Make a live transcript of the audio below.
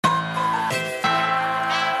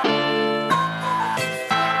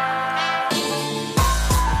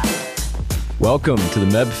Welcome to the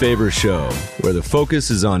Meb Faber Show, where the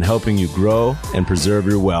focus is on helping you grow and preserve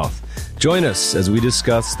your wealth. Join us as we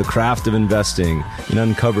discuss the craft of investing and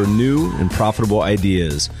uncover new and profitable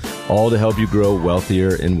ideas, all to help you grow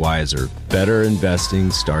wealthier and wiser. Better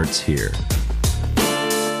investing starts here.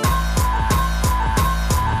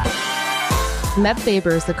 Meb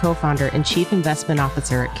Faber is the co-founder and chief investment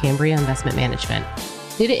officer at Cambria Investment Management.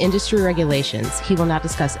 Due to industry regulations, he will not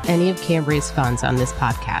discuss any of Cambria's funds on this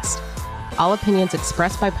podcast. All opinions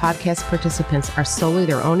expressed by podcast participants are solely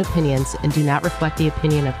their own opinions and do not reflect the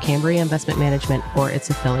opinion of Cambria Investment Management or its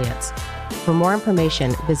affiliates. For more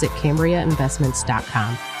information, visit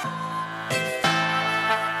CambriaInvestments.com.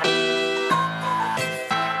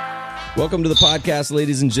 Welcome to the podcast,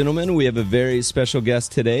 ladies and gentlemen. We have a very special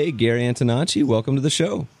guest today, Gary Antonacci. Welcome to the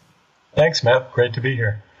show. Thanks, Matt. Great to be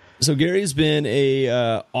here. So Gary's been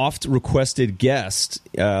a oft-requested guest.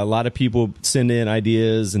 A lot of people send in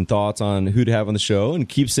ideas and thoughts on who to have on the show, and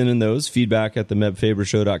keep sending those, feedback at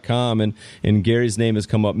themebfabershow.com. And Gary's name has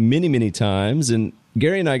come up many, many times. And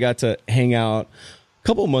Gary and I got to hang out a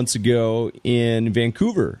couple of months ago in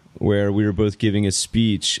Vancouver, where we were both giving a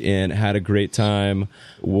speech and had a great time.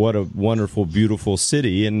 What a wonderful, beautiful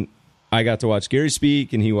city. And I got to watch Gary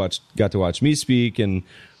speak, and he got to watch me speak, and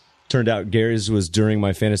turned out Gary's was during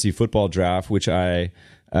my fantasy football draft, which I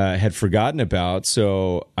had forgotten about.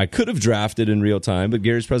 So I could have drafted in real time, but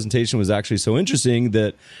Gary's presentation was actually so interesting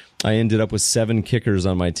that I ended up with 7 kickers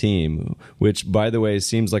on my team, which, by the way,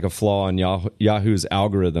 seems like a flaw in Yahoo's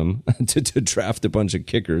algorithm to draft a bunch of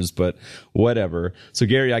kickers, but whatever. So,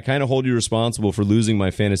 Gary, I kind of hold you responsible for losing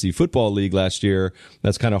my fantasy football league last year.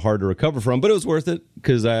 That's kind of hard to recover from, but it was worth it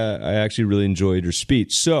because I actually really enjoyed your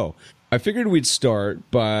speech. So I figured we'd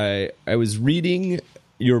start by, I was reading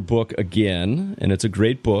your book again, and it's a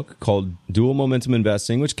great book called Dual Momentum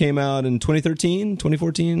Investing, which came out in 2013,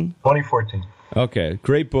 2014? 2014. Okay,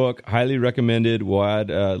 great book, highly recommended. We'll add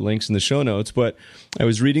links in the show notes, but I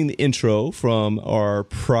was reading the intro from our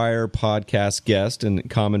prior podcast guest and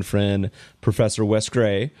common friend, Professor Wes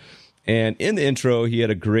Gray, and in the intro, he had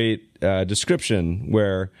a great description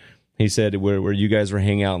where he said where you guys were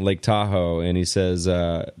hanging out in Lake Tahoe, and he says,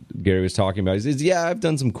 Gary was talking about, he says, yeah, I've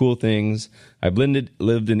done some cool things. I've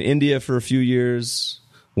lived in India for a few years,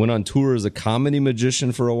 went on tour as a comedy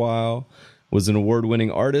magician for a while, was an award-winning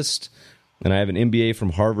artist, and I have an MBA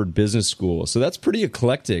from Harvard Business School. So that's pretty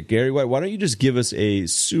eclectic. Gary, why don't you just give us a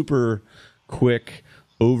super quick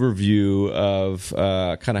overview of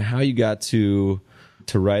kind of how you got to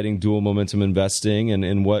writing Dual Momentum Investing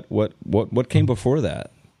and what came before that?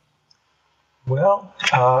 Well,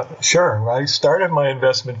 sure. I started my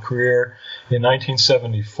investment career in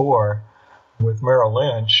 1974 with Merrill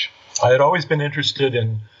Lynch. I had always been interested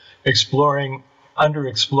in exploring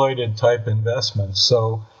underexploited type investments.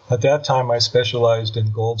 So at that time, I specialized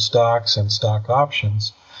in gold stocks and stock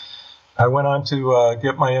options. I went on to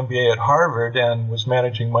get my MBA at Harvard and was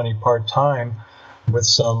managing money part-time with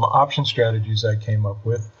some option strategies I came up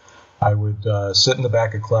with. I would sit in the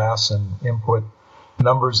back of class and input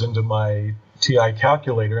numbers into my TI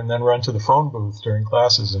calculator and then run to the phone booth during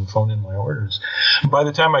classes and phone in my orders. By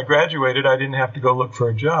the time I graduated, I didn't have to go look for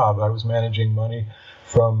a job. I was managing money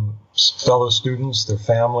from fellow students, their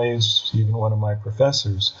families, even one of my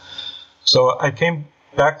professors. So I came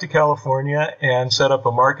back to California and set up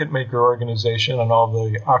a market maker organization on all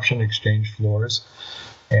the option exchange floors.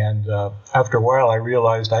 And after a while, I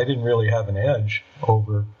realized I didn't really have an edge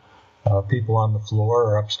over people on the floor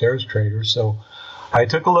or upstairs traders. So I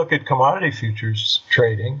took a look at commodity futures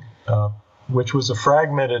trading, which was a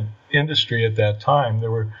fragmented industry at that time. There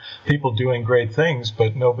were people doing great things,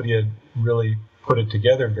 but nobody had really put it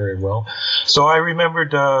together very well. So I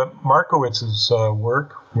remembered Markowitz's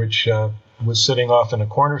work, which was sitting off in a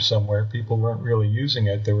corner somewhere. People weren't really using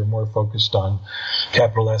it. They were more focused on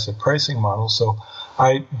capital asset pricing models. So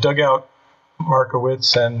I dug out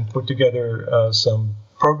Markowitz and put together some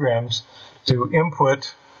programs to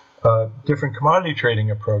input different commodity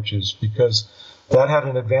trading approaches, because that had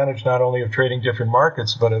an advantage not only of trading different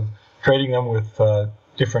markets, but of trading them with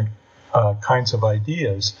different kinds of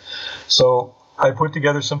ideas. So I put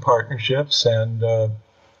together some partnerships and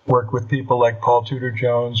worked with people like Paul Tudor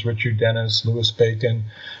Jones, Richard Dennis, Louis Bacon,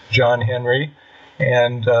 John Henry,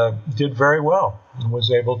 and did very well and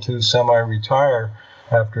was able to semi-retire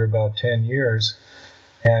after about 10 years.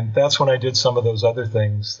 And that's when I did some of those other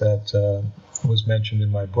things that was mentioned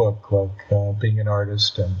in my book, like being an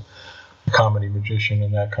artist and a comedy magician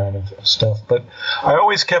and that kind of stuff. But I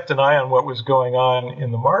always kept an eye on what was going on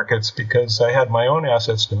in the markets because I had my own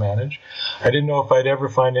assets to manage. I didn't know if I'd ever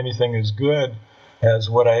find anything as good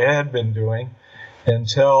as what I had been doing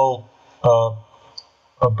until uh,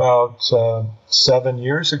 about 7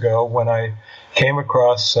 years ago when I came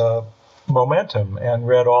across momentum and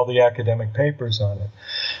read all the academic papers on it.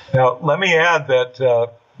 Now, let me add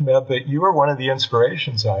that, Meb, that you were one of the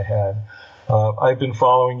inspirations I had. I've been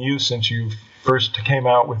following you since you first came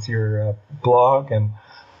out with your blog and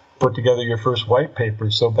put together your first white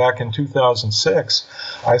paper. So back in 2006,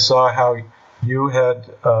 I saw how you had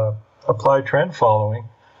applied trend following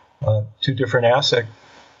to different asset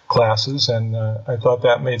classes, and I thought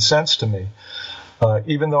that made sense to me.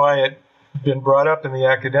 Even though I had been brought up in the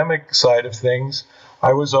academic side of things,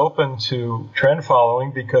 I was open to trend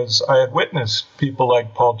following because I had witnessed people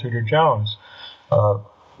like Paul Tudor Jones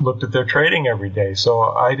looked at their trading every day. So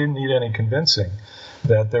I didn't need any convincing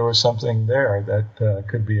that there was something there that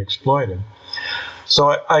could be exploited.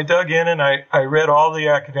 So I dug in and I read all the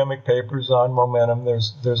academic papers on momentum.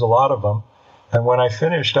 There's a lot of them. And when I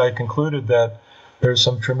finished, I concluded that there's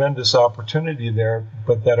some tremendous opportunity there,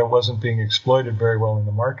 but that it wasn't being exploited very well in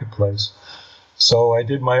the marketplace. So I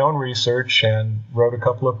did my own research and wrote a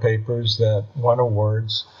couple of papers that won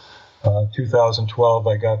awards. 2012,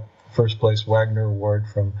 I got first place Wagner Award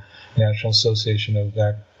from National Association of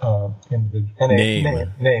Name.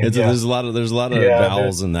 There's a lot of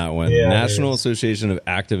vowels in that one. Yeah, National Association of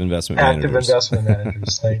Active Investment Managers. Active Investment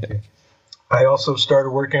Managers. Thank you. I also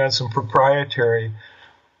started working on some proprietary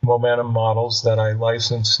momentum models that I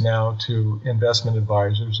license now to investment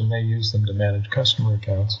advisors, and they use them to manage customer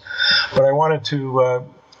accounts. But I wanted to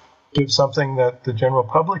give something that the general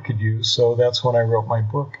public could use, so that's when I wrote my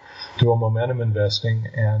book, Dual Momentum Investing,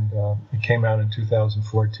 and it came out in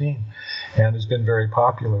 2014 and has been very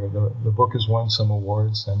popular. The book has won some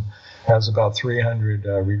awards and has about 300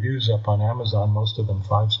 reviews up on Amazon, most of them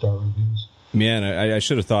 5-star reviews. Man, I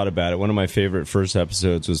should have thought about it. One of my favorite first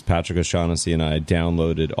episodes was Patrick O'Shaughnessy and I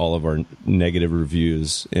downloaded all of our negative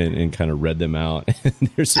reviews and kind of read them out.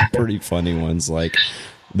 There's some pretty funny ones, like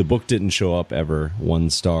the book didn't show up ever, 1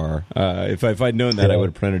 star. If I'd known that, I would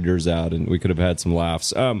have printed yours out and we could have had some laughs.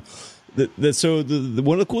 So one of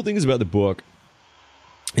the cool things about the book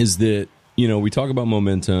is that, you know, we talk about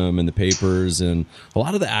momentum and the papers, and a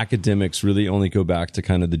lot of the academics really only go back to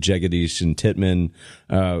kind of the Jagadish and Titman,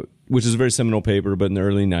 which is a very seminal paper, but in the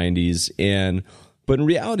early 90s. But in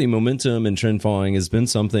reality, momentum and trend following has been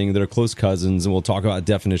something that are close cousins, and we'll talk about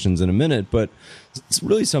definitions in a minute, but it's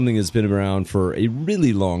really something that's been around for a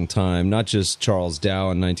really long time, not just Charles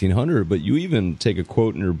Dow in 1900, but you even take a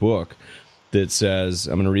quote in your book that says,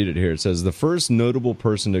 I'm going to read it here. It says, the first notable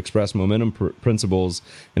person to express momentum principles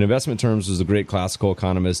in investment terms was the great classical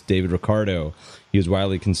economist David Ricardo. He was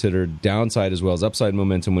widely considered downside as well as upside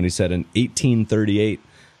momentum when he said in 1838,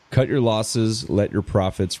 cut your losses, let your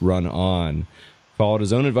profits run on. Followed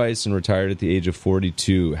his own advice and retired at the age of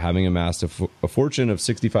 42, having amassed a fortune of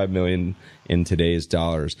 $65 million in today's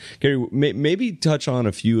dollars. Gary, maybe touch on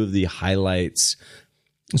a few of the highlights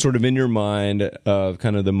sort of in your mind of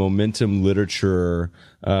kind of the momentum literature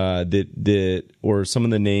that or some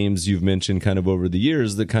of the names you've mentioned kind of over the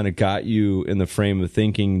years that kind of got you in the frame of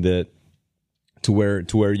thinking that to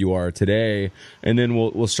where you are today, and then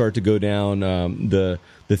we'll start to go down the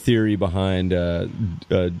theory behind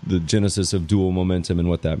the genesis of dual momentum and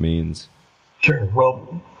what that means. Sure.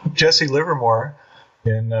 Well, Jesse Livermore,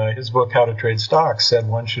 in his book How to Trade Stocks, said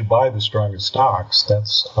one should buy the strongest stocks.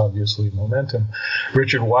 That's obviously momentum.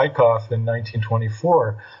 Richard Wyckoff in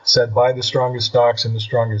 1924 said buy the strongest stocks in the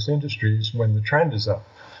strongest industries when the trend is up.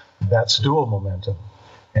 That's dual momentum.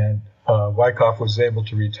 And Wyckoff was able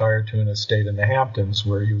to retire to an estate in the Hamptons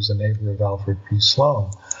where he was a neighbor of Alfred P.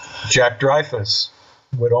 Sloan. Jack Dreyfus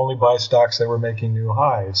would only buy stocks that were making new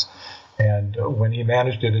highs. And when he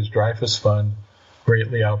managed it, his Dreyfus fund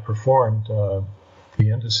greatly outperformed the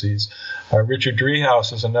indices. Richard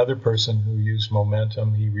Driehaus is another person who used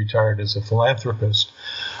momentum. He retired as a philanthropist,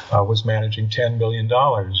 was managing $10 million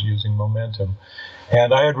using momentum.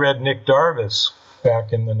 And I had read Nick Darvis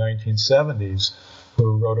back in the 1970s,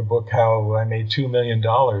 who wrote a book, How I Made $2 Million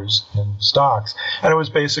in Stocks. And it was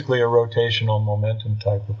basically a rotational momentum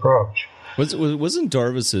type approach. Wasn't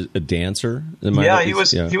Darvis a dancer? Yeah, he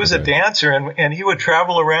was a dancer, and he would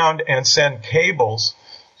travel around and send cables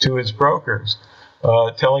to his brokers,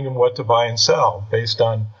 telling him what to buy and sell based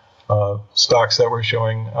on stocks that were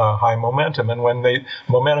showing high momentum. And when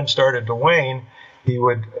momentum started to wane, he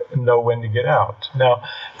would know when to get out. Now,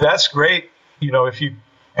 that's great, if you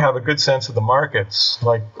have a good sense of the markets,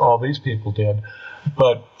 like all these people did.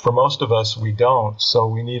 But for most of us, we don't. So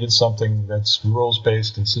we needed something that's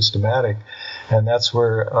rules-based and systematic. And that's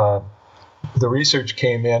where the research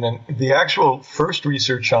came in. And the actual first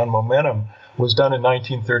research on momentum was done in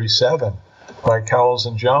 1937 by Cowles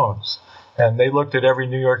and Jones. And they looked at every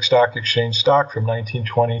New York Stock Exchange stock from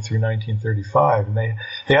 1920 through 1935, and they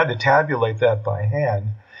had to tabulate that by hand.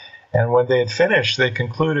 And when they had finished, they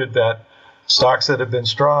concluded that stocks that had been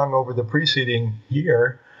strong over the preceding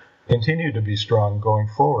year continue to be strong going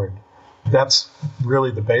forward. That's really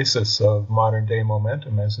the basis of modern day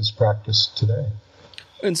momentum as it's practiced today.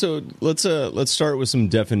 And so let's start with some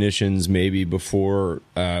definitions maybe before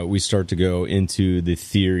we start to go into the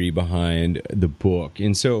theory behind the book.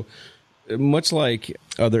 And so much like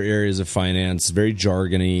other areas of finance, very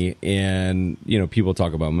jargony, and people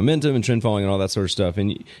talk about momentum and trend following and all that sort of stuff.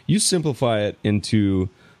 And you simplify it into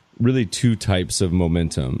really two types of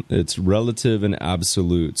momentum. It's relative and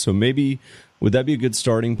absolute. So maybe would that be a good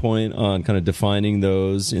starting point on kind of defining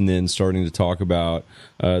those and then starting to talk about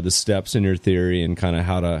the steps in your theory and kind of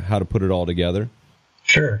how to put it all together?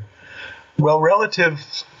 Sure. Well, relative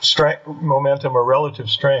strength, momentum or relative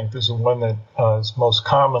strength is the one that is most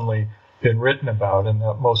commonly been written about and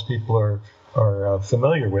that most people are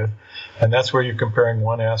familiar with, and that's where you're comparing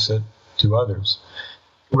one asset to others.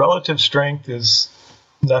 Relative strength is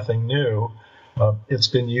nothing new. It's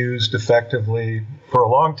been used effectively for a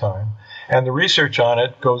long time. And the research on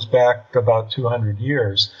it goes back about 200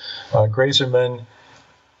 years. Grayserman,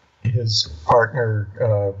 his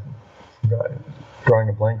partner, drawing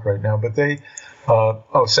a blank right now, but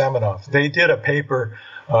Samanoff, they did a paper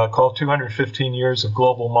called 215 Years of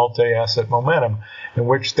Global Multi-Asset Momentum, in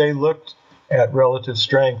which they looked at relative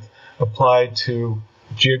strength applied to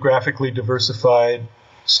geographically diversified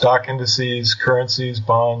stock indices, currencies,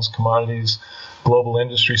 bonds, commodities, global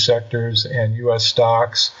industry sectors, and U.S.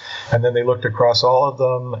 stocks. And then they looked across all of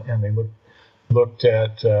them, and they looked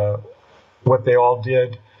at what they all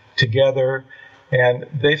did together. And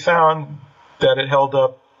they found that it held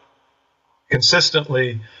up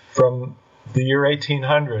consistently from the year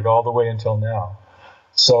 1800 all the way until now.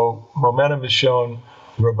 So momentum has shown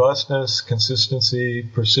robustness, consistency,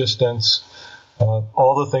 persistence,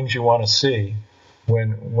 all the things you want to see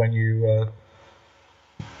when you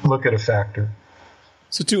look at a factor.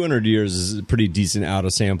 So 200 years is a pretty decent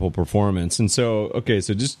out-of-sample performance. And so,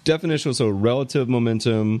 so just definitional, so relative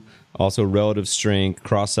momentum, also relative strength,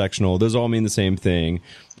 cross-sectional, those all mean the same thing.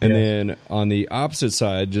 And then on the opposite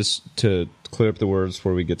side, just to clear up the words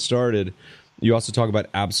before we get started, you also talk about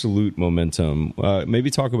absolute momentum.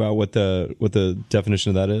 Maybe talk about what the definition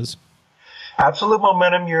of that is. Absolute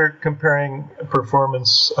momentum, you're comparing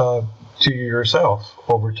performance to yourself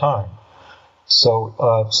over time.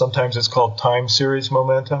 So sometimes it's called time series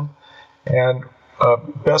momentum. And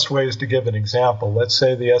best way is to give an example. Let's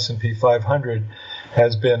say the S&P 500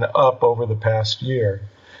 has been up over the past year.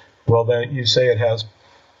 Well, then you say it has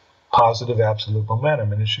positive absolute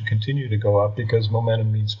momentum, and it should continue to go up because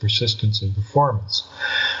momentum means persistence in performance.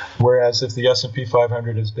 Whereas if the S&P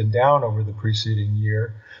 500 has been down over the preceding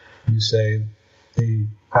year, you say the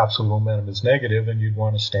absolute momentum is negative, and you'd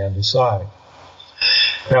want to stand aside.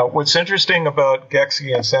 Now, what's interesting about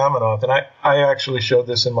Gexy and Samanoff, and I actually showed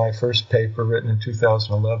this in my first paper written in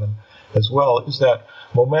 2011 as well, is that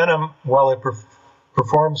momentum, while it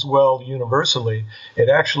performs well universally, it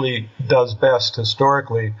actually does best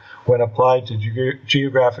historically when applied to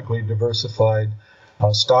geographically diversified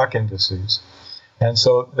stock indices. And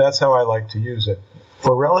so that's how I like to use it.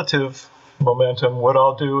 For relative momentum, what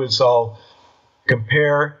I'll do is I'll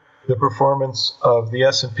compare the performance of the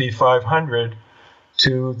S&P 500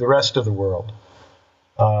 to the rest of the world.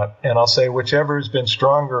 And I'll say whichever has been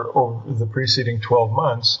stronger over the preceding 12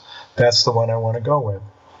 months, that's the one I want to go with.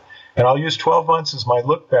 And I'll use 12 months as my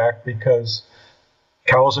look back because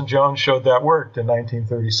Cowles and Jones showed that worked in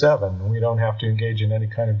 1937. We don't have to engage in any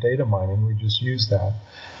kind of data mining. We just use that.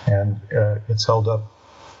 And it's held up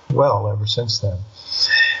well ever since then.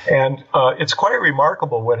 And it's quite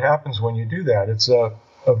remarkable what happens when you do that. It's a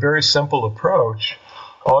very simple approach.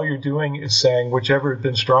 All you're doing is saying whichever has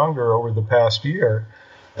been stronger over the past year,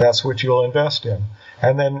 that's what you'll invest in.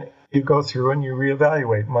 And then you go through and you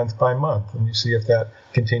reevaluate month by month, and you see if that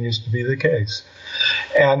continues to be the case.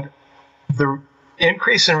 And the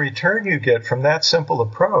increase in return you get from that simple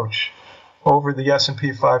approach over the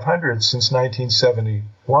S&P 500 since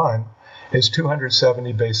 1971 is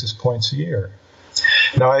 270 basis points a year.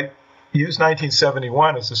 Now, I use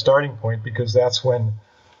 1971 as a starting point because that's when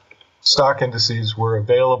stock indices were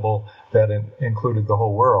available that included the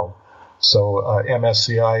whole world. So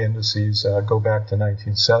MSCI indices go back to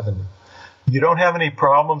 1970. You don't have any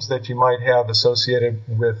problems that you might have associated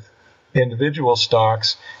with individual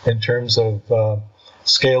stocks in terms of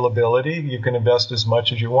scalability. You can invest as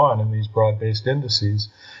much as you want in these broad-based indices.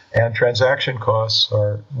 And transaction costs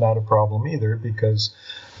are not a problem either because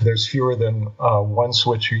there's fewer than one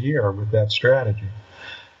switch a year with that strategy.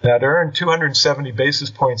 Now, to earn 270 basis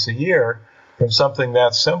points a year from something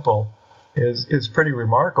that simple is pretty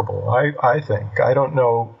remarkable, I think. I don't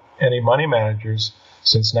know any money managers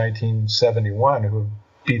since 1971 who have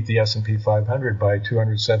beat the S&P 500 by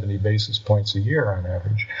 270 basis points a year on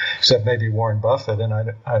average, except maybe Warren Buffett, and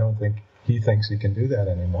I don't think he thinks he can do that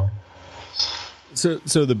anymore. So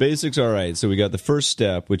the basics are right. So we got the first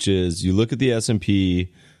step, which is you look at the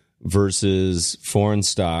S&P versus foreign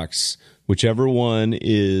stocks. Whichever one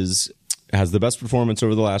has the best performance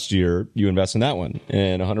over the last year, you invest in that one,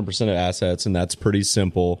 and 100% of assets, and that's pretty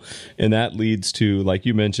simple. And that leads to, like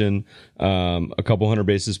you mentioned, a couple hundred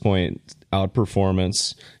basis point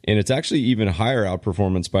outperformance, and it's actually even higher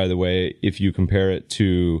outperformance, by the way, if you compare it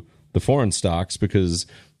to the foreign stocks, because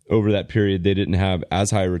over that period they didn't have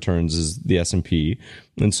as high returns as the S&P.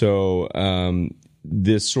 And so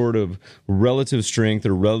this sort of relative strength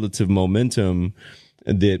or relative momentum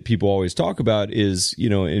that people always talk about is,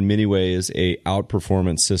 in many ways a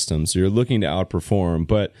outperformance system. So you're looking to outperform.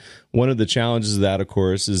 But one of the challenges of that, of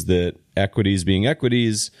course, is that equities being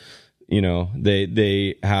equities,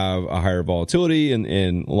 they have a higher volatility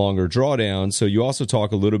and longer drawdown. So you also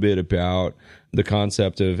talk a little bit about the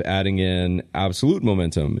concept of adding in absolute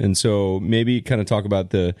momentum. And so maybe kind of talk about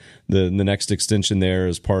the next extension there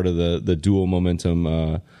as part of the dual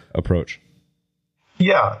momentum approach.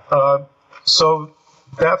 Yeah. So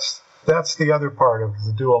that's the other part of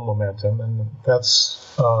the dual momentum, and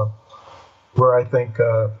that's where I think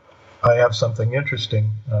I have something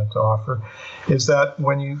interesting to offer, is that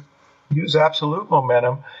when you use absolute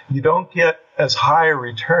momentum, you don't get as high a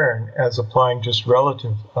return as applying just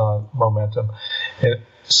relative momentum.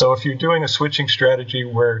 So if you're doing a switching strategy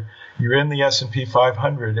where you're in the S&P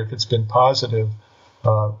 500, if it's been positive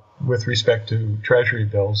with respect to Treasury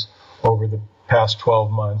bills over the past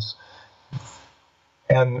 12 months,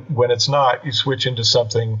 and when it's not, you switch into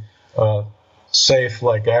something safe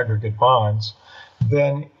like aggregate bonds,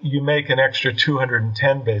 then you make an extra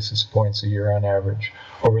 210 basis points a year on average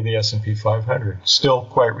over the S&P 500. Still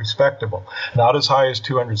quite respectable. Not as high as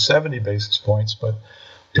 270 basis points, but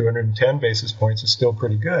 210 basis points is still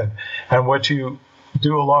pretty good. And what you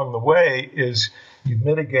do along the way is you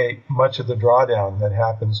mitigate much of the drawdown that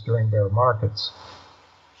happens during bear markets.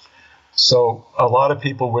 So a lot of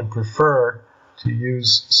people would prefer to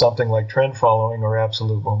use something like trend following or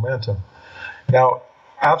absolute momentum. Now,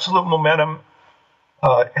 absolute momentum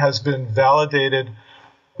has been validated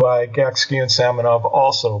by Gaksky and Samonov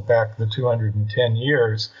also back the 210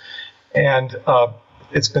 years. And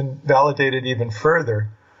it's been validated even further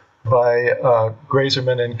by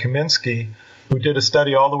Grazerman and Kaminsky, who did a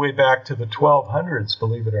study all the way back to the 1200s,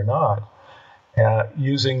 believe it or not,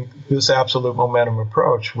 using this absolute momentum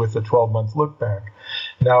approach with a 12-month look back.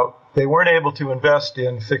 Now, they weren't able to invest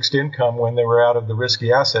in fixed income when they were out of the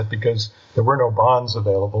risky asset because there were no bonds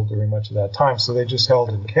available during much of that time, so they just held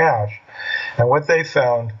in cash. And what they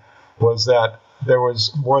found was that there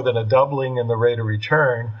was more than a doubling in the rate of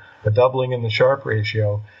return, a doubling in the Sharpe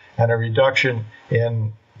ratio, and a reduction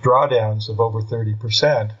in drawdowns of over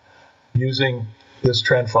 30% using this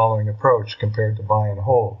trend-following approach compared to buy and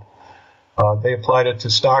hold. They applied it to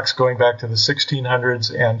stocks going back to the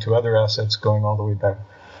 1600s and to other assets going all the way back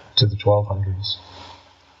to the 1200s.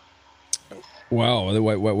 Wow.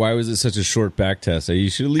 Why was it such a short back test? You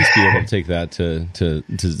should at least be able to take that to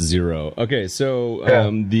zero. Okay, so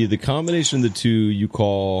the combination of the two you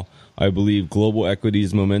call, I believe, Global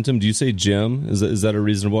Equities Momentum. Do you say GEM? Is that a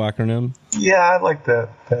reasonable acronym? Yeah, I like that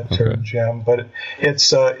term, GEM, but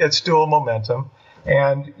it's dual momentum,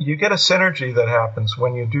 and you get a synergy that happens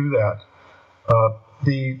when you do that.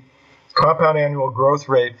 The compound annual growth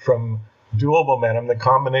rate from dual momentum, the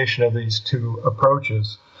combination of these two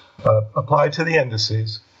approaches applied to the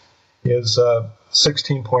indices, is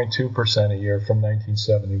 16.2% a year from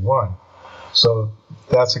 1971. So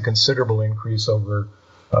that's a considerable increase over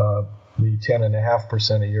the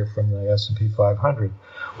 10.5% a year from the S&P 500.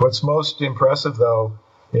 What's most impressive, though,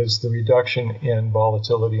 is the reduction in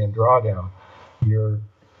volatility and drawdown. Your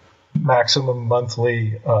maximum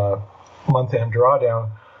monthly month-end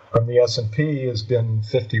drawdown from the S&P has been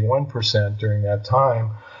 51% during that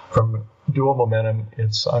time. From dual momentum,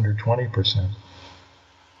 it's under 20%.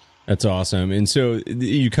 That's awesome. And so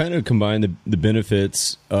you kind of combine the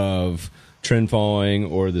benefits of trend following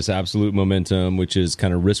or this absolute momentum, which is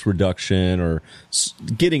kind of risk reduction or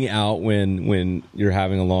getting out when you're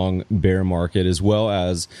having a long bear market, as well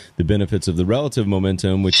as the benefits of the relative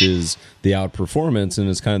momentum, which is the outperformance, and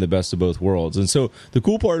it's kind of the best of both worlds. And so the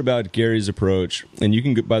cool part about Gary's approach, and you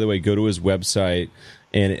can, by the way, go to his website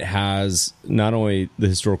and it has not only the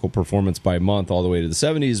historical performance by month all the way to the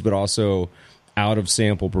 70s, but also out of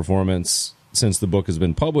sample performance since the book has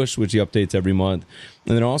been published, which he updates every month.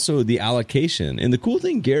 And then also the allocation. And the cool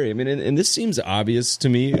thing, Gary, I mean, and this seems obvious to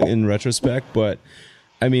me in retrospect, but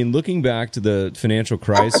I mean, looking back to the financial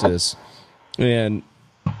crisis, and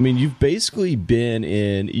I mean, you've basically been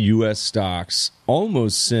in U.S. stocks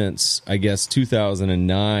almost since, I guess,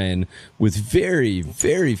 2009, with very,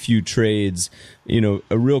 very few trades, a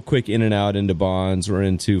real quick in and out into bonds or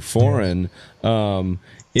into foreign. And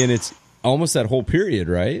it's almost that whole period,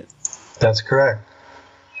 right? That's correct.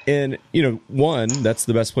 And, one, that's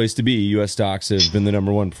the best place to be. U.S. stocks have been the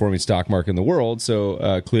number one performing stock market in the world.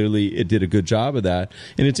 So clearly it did a good job of that.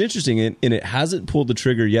 And it's interesting, and it hasn't pulled the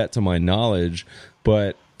trigger yet to my knowledge,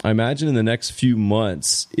 but I imagine in the next few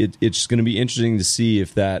months, it's going to be interesting to see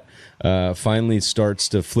if that finally starts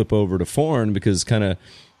to flip over to foreign, because kind of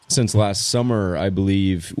since last summer, I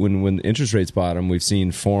believe, when interest rates bottom, we've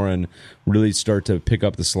seen foreign really start to pick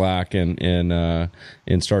up the slack and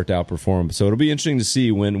start to outperform. So it'll be interesting to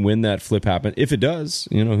see when that flip happens. If it does,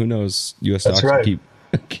 who knows? U.S. stocks will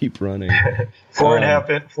keep running. Foreign have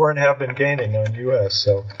been gaining on U.S.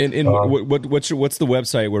 So and what's the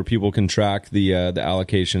website where people can track the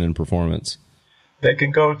allocation and performance? They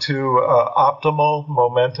can go to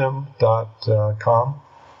optimalmomentum.com.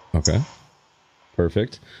 Okay.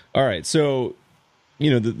 Perfect. All right. So,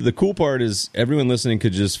 the cool part is everyone listening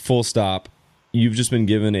could just full stop. You've just been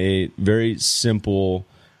given a very simple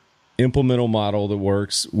implementable model that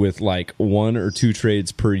works with like 1 or 2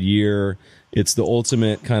 trades per year. It's the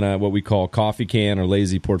ultimate kind of what we call coffee can or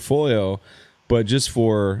lazy portfolio, but just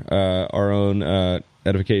for our own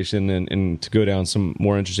edification and to go down some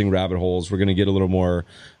more interesting rabbit holes, we're going to get a little more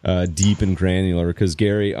deep and granular, because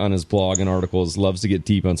Gary on his blog and articles loves to get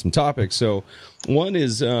deep on some topics. So one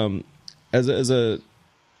is as a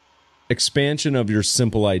expansion of your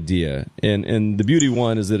simple idea, and the beauty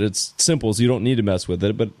one is that it's simple, so you don't need to mess with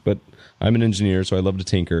it, but I'm an engineer, so I love to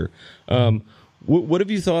tinker. What have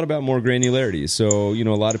you thought about more granularity? So, a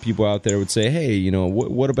lot of people out there would say, hey,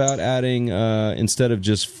 what about adding, instead of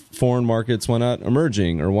just foreign markets, why not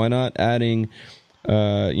emerging? Or why not adding,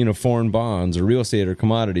 foreign bonds or real estate or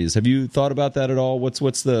commodities? Have you thought about that at all? What's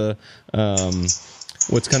kind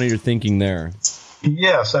of your thinking there?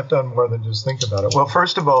 Yes, I've done more than just think about it. Well,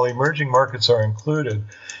 first of all, emerging markets are included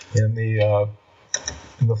in the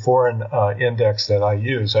foreign index that I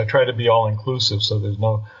use. I try to be all-inclusive, so there's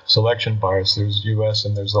no selection bias. There's U.S.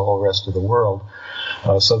 and there's the whole rest of the world.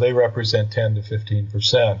 So they represent 10 to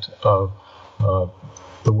 15% of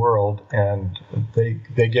the world, and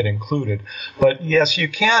they get included. But yes, you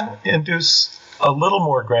can induce a little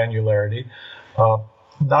more granularity.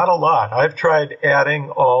 Not a lot. I've tried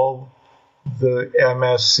adding all the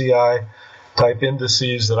MSCI type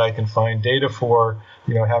indices that I can find data for,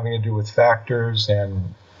 having to do with factors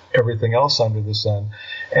and everything else under the sun.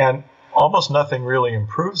 And almost nothing really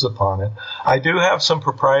improves upon it. I do have some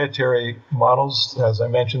proprietary models, as I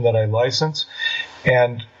mentioned, that I license,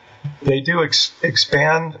 and they do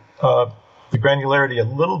expand the granularity a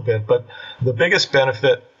little bit, but the biggest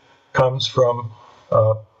benefit comes from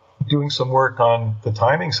doing some work on the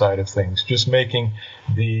timing side of things, just making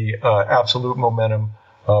the absolute momentum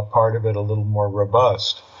part of it a little more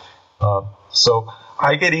robust. So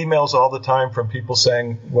I get emails all the time from people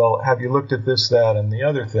saying, well, have you looked at this, that, and the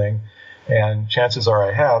other thing? And chances are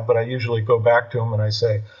I have, but I usually go back to them and I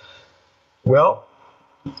say, well,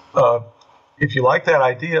 if you like that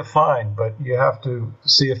idea, fine, but you have to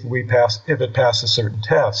see if it passes certain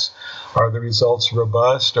tests. Are the results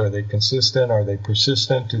robust? Are they consistent? Are they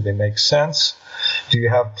persistent? Do they make sense? Do you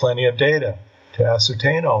have plenty of data to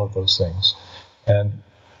ascertain all of those things? And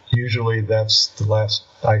usually that's the last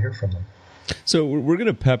I hear from them. So we're going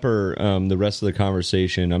to pepper the rest of the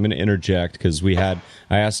conversation. I'm going to interject because I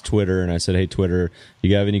asked Twitter and I said, hey, Twitter,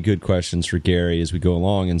 you have any good questions for Gary as we go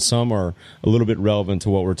along? And some are a little bit relevant to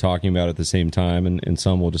what we're talking about at the same time, and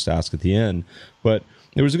some we'll just ask at the end. But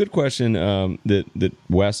there was a good question that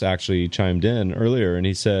Wes actually chimed in earlier, and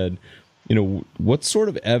he said, what sort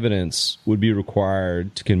of evidence would be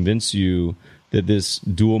required to convince you that this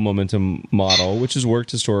dual momentum model, which has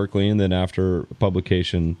worked historically and then after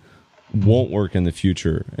publication won't work in the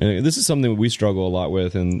future? And this is something we struggle a lot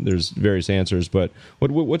with, and there's various answers, but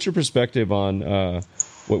what's your perspective on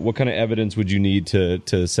what kind of evidence would you need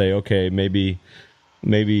to say, okay, maybe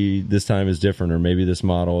this time is different, or maybe this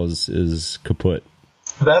model is kaput?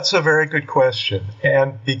 That's a very good question.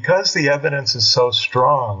 And because the evidence is so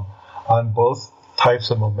strong on both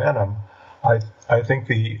types of momentum, I think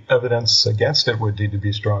the evidence against it would need to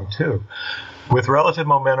be strong too. With relative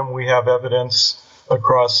momentum, we have evidence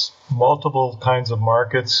across multiple kinds of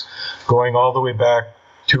markets, going all the way back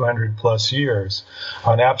 200 plus years.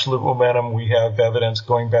 On absolute momentum, we have evidence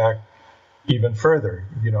going back even further,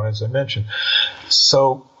 as I mentioned.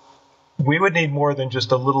 So we would need more than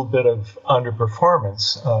just a little bit of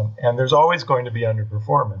underperformance, and there's always going to be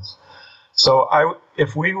underperformance. So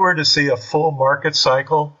if we were to see a full market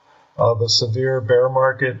cycle of a severe bear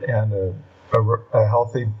market and a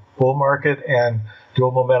healthy bull market and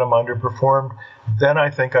dual momentum underperformed, then I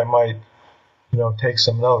think I might, take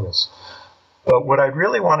some notice. But what I'd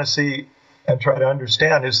really want to see and try to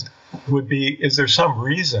understand is there some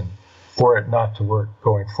reason for it not to work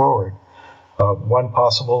going forward? One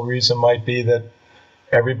possible reason might be that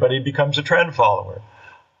everybody becomes a trend follower.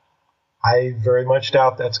 I very much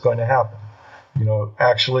doubt that's going to happen.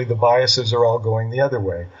 Actually, the biases are all going the other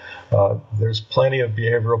way. There's plenty of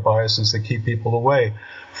behavioral biases that keep people away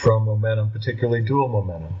from momentum, particularly dual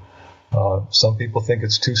momentum. Some people think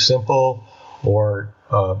it's too simple, or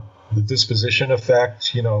the disposition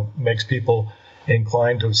effect, makes people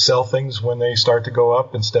inclined to sell things when they start to go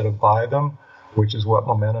up instead of buy them, which is what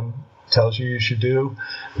momentum tells you should do.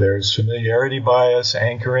 There's familiarity bias,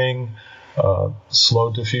 anchoring,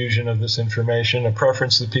 slow diffusion of this information, a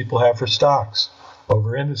preference that people have for stocks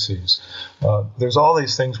over indices. There's all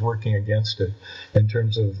these things working against it in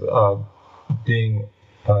terms of being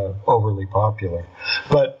overly popular.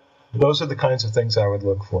 But those are the kinds of things I would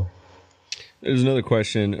look for. There's another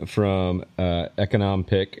question from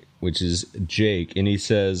Econompic, which is Jake, and he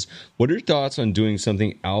says, what are your thoughts on doing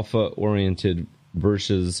something alpha-oriented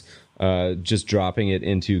versus just dropping it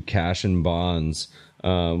into cash and bonds?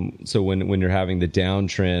 So when you're having the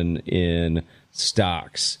downtrend in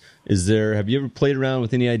stocks, have you ever played around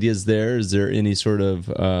with any ideas there? Is there any sort of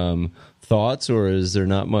thoughts, or is there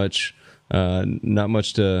not much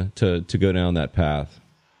to go down that path?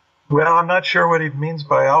 Well, I'm not sure what he means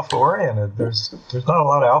by alpha-oriented. There's not a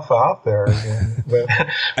lot of alpha out there.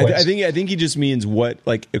 I think he just means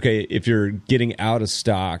if you're getting out of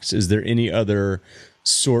stocks, is there any other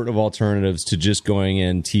sort of alternatives to just going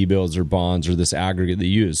in T-bills or bonds or this aggregate that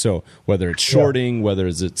you use? So whether it's shorting, whether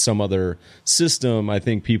it's some other system, I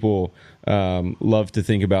think people love to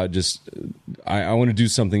think about just I want to do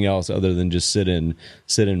something else other than just sit in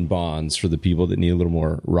bonds for the people that need a little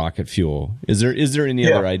more rocket fuel. Is there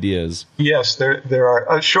any other ideas? Yes, there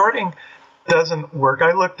are. Shorting doesn't work.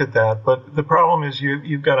 I looked at that, but the problem is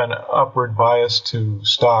you've got an upward bias to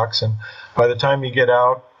stocks, and by the time you get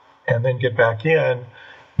out and then get back in,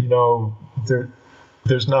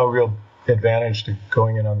 there's no real advantage to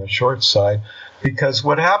going in on the short side, because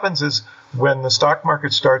what happens is when the stock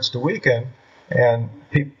market starts to weaken and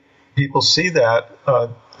people see that,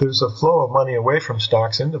 there's a flow of money away from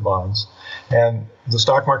stocks into bonds, and the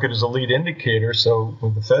stock market is a lead indicator. So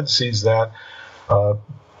when the Fed sees that,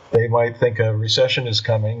 they might think a recession is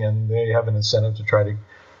coming, and they have an incentive to try to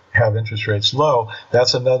have interest rates low.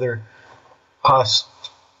 That's another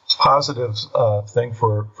positive thing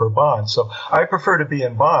for bonds. So I prefer to be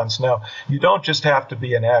in bonds. Now, you don't just have to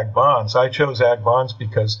be in ag bonds. I chose ag bonds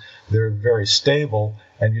because they're very stable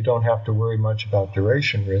and you don't have to worry much about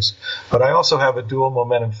duration risk. But I also have a dual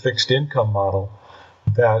momentum fixed income model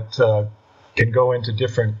that can go into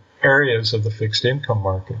different areas of the fixed income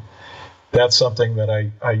market. That's something that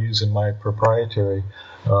I use in my proprietary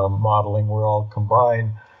modeling, where I'll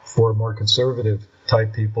combine, for more conservative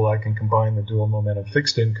type people, I can combine the dual momentum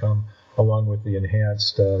fixed income along with the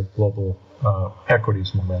enhanced global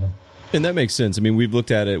equities momentum. And that makes sense. I mean, we've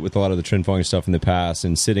looked at it with a lot of the trend following stuff in the past,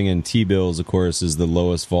 and sitting in T-bills, of course, is the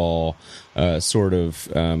lowest vol sort of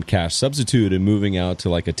cash substitute, and moving out to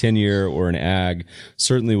like a 10-year or an ag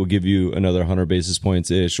certainly will give you another 100 basis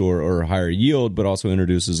points-ish or higher yield, but also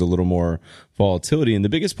introduces a little more volatility. And the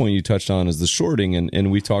biggest point you touched on is the shorting,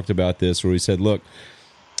 and we talked about this where we said, look,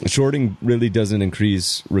 shorting really doesn't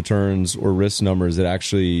increase returns or risk numbers. It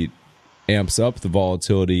actually amps up the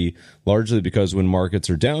volatility, largely because when markets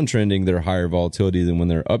are downtrending, they're higher volatility than when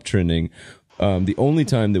they're uptrending. The only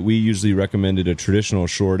time that we usually recommended a traditional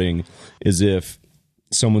shorting is if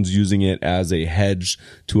someone's using it as a hedge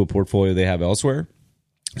to a portfolio they have elsewhere.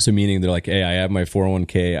 So meaning they're like, hey, I have my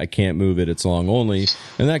 401k, I can't move it, it's long only.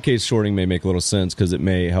 In that case, shorting may make a little sense because it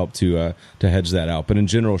may help to hedge that out. But in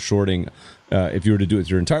general, shorting, if you were to do it with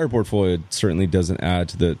your entire portfolio, it certainly doesn't add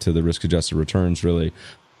to the risk-adjusted returns, really.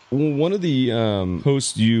 One of the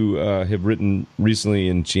posts you have written recently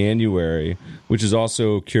in January, which is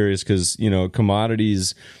also curious because,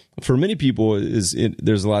 commodities, for many people,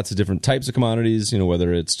 there's lots of different types of commodities,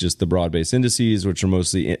 whether it's just the broad-based indices, which are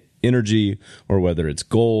mostly energy, or whether it's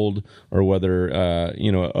gold, or whether,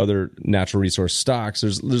 other natural resource stocks.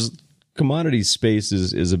 There's commodity space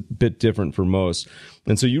is a bit different for most.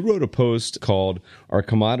 And so you wrote a post called, "Are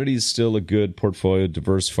Commodities Still a Good Portfolio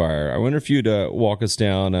Diversifier?" I wonder if you'd walk us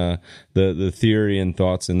down the theory and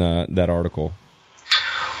thoughts in that article.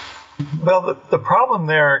 Well, the problem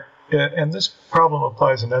there, and this problem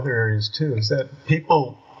applies in other areas too, is that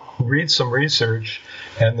people read some research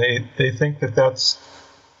and they think that that's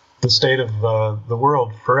the state of the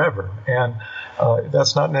world forever. And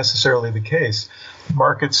that's not necessarily the case.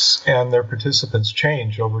 Markets and their participants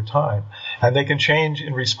change over time, and they can change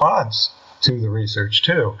in response to the research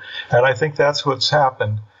too. And I think that's what's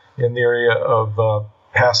happened in the area of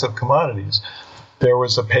passive commodities. There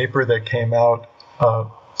was a paper that came out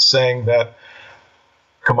saying that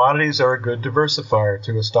commodities are a good diversifier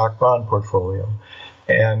to a stock bond portfolio.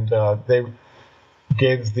 And they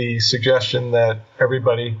gave the suggestion that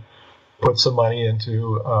everybody put some money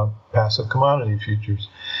into passive commodity futures.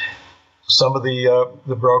 Some of the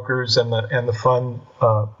brokers and the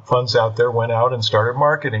funds out there went out and started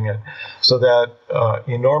marketing it, so that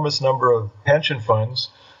enormous number of pension funds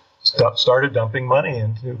started dumping money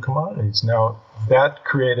into commodities. Now, that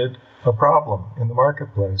created a problem in the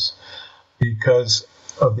marketplace because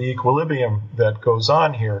of the equilibrium that goes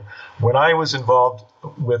on here. When I was involved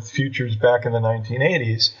with futures back in the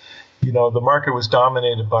 1980s, the market was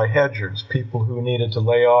dominated by hedgers, people who needed to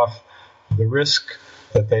lay off the risk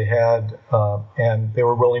that they had, and they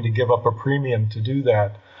were willing to give up a premium to do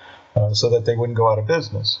that so that they wouldn't go out of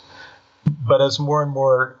business. But as more and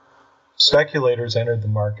more speculators entered the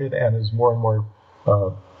market, and as more and more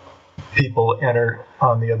people enter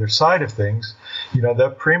on the other side of things,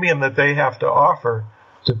 that premium that they have to offer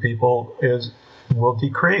to people will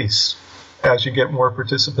decrease as you get more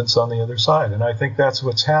participants on the other side. And I think that's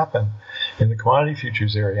what's happened in the commodity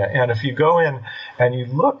futures area. And if you go in and you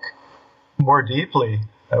look more deeply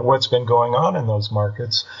at what's been going on in those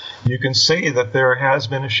markets, you can see that there has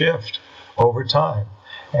been a shift over time.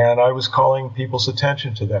 And I was calling people's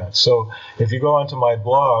attention to that. So if you go onto my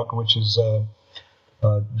blog, which is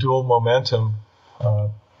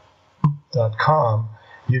dualmomentum.com,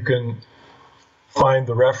 you can find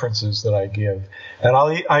the references that I give. And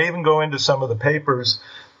I even go into some of the papers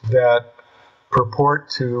that purport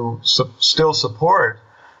to still support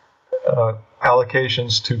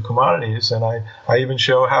allocations to commodities. And I even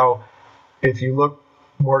show how, if you look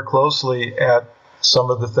more closely at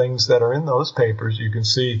some of the things that are in those papers, you can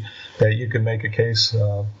see that you can make a case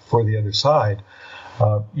for the other side.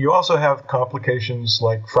 You also have complications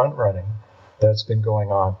like front running that's been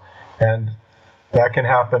going on. And that can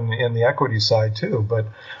happen in the equity side too. But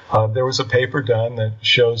there was a paper done that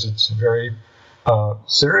shows it's very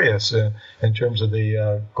serious in terms of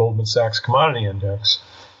the Goldman Sachs Commodity Index,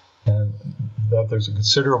 and that there's a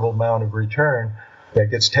considerable amount of return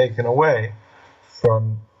that gets taken away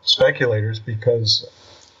from speculators because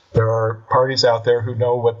there are parties out there who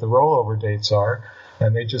know what the rollover dates are,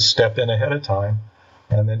 and they just step in ahead of time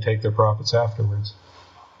and then take their profits afterwards.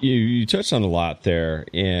 You touched on a lot there,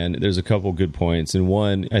 and there's a couple good points. And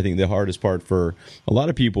one, I think the hardest part for a lot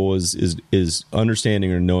of people is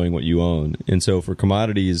understanding or knowing what you own. And so for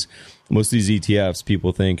commodities, most of these ETFs,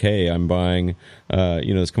 people think, hey, I'm buying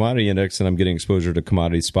this commodity index and I'm getting exposure to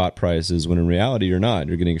commodity spot prices, when in reality you're not.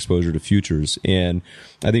 You're getting exposure to futures. And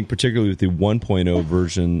I think particularly with the 1.0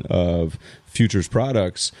 version of futures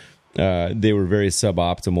products, they were very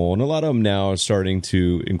suboptimal, and a lot of them now are starting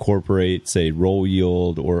to incorporate, say, roll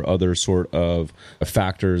yield or other sort of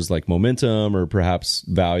factors like momentum or perhaps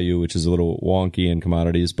value, which is a little wonky in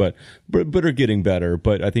commodities, but are getting better.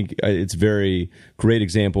 But I think it's a very great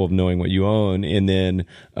example of knowing what you own. And then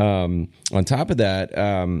on top of that,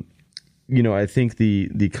 I think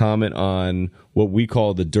the comment on what we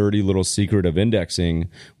call the dirty little secret of indexing,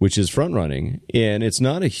 which is front running, and it's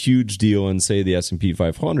not a huge deal in, say, the S&P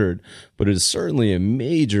 500, but it is certainly a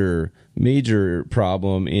major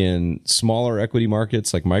problem in smaller equity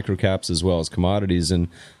markets like microcaps as well as commodities. And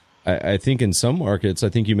I think in some markets, I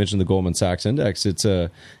think you mentioned the Goldman Sachs index, it's a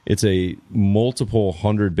multiple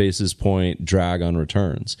 100 basis point drag on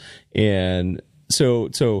returns. And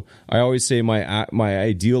so I always say my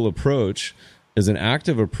ideal approach is an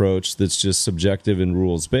active approach that's just objective and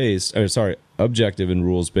rules based, but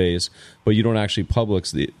you don't actually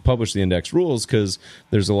publish the index rules, because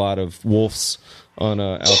there's a lot of wolves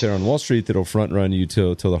out there on Wall Street that'll front run you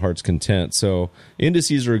till the heart's content. So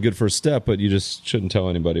indices are a good first step, but you just shouldn't tell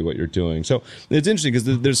anybody what you're doing. So it's interesting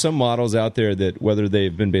because there's some models out there that, whether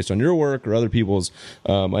they've been based on your work or other people's,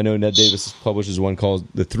 I know Ned Davis publishes one called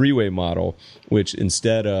the three-way model, which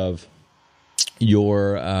instead of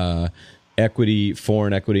your equity,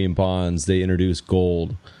 foreign equity, and bonds, they introduce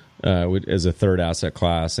gold as a third asset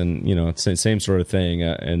class, and it's the same sort of thing.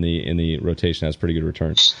 In the rotation has pretty good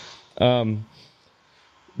returns.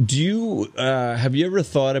 Do you have you ever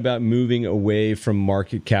thought about moving away from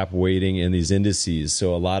market cap weighting in these indices?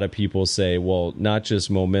 So a lot of people say, well, not just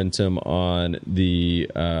momentum on the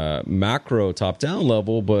macro top-down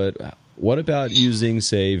level, but what about using,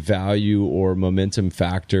 say, value or momentum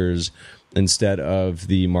factors instead of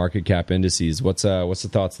the market cap indices? What's the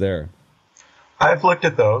thoughts there? I've looked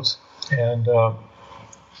at those, and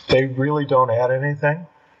they really don't add anything.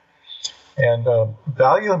 And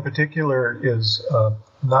value in particular is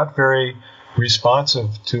not very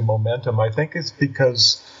responsive to momentum. I think it's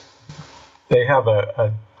because they have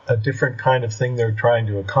a different kind of thing they're trying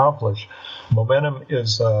to accomplish. Momentum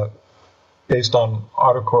is based on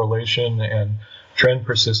autocorrelation and trend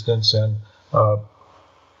persistence, and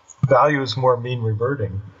value is more mean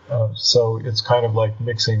reverting. So it's kind of like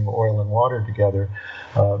mixing oil and water together.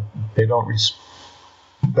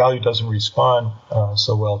 Value doesn't respond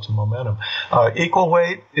so well to momentum. Equal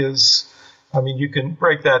weight is, you can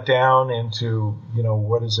break that down into,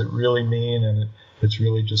 what does it really mean? And it's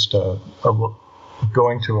really just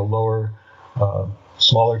going to a lower,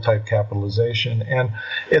 smaller type capitalization. And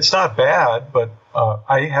it's not bad, but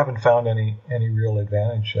I haven't found any real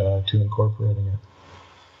advantage to incorporating it.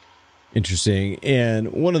 Interesting.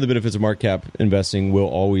 And one of the benefits of market cap investing will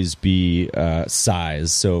always be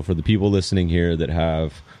size. So for the people listening here that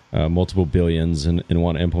have multiple billions and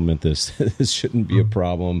want to implement this, this shouldn't be a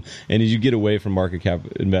problem. And as you get away from market cap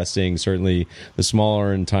investing, certainly the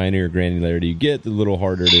smaller and tinier granularity you get, the little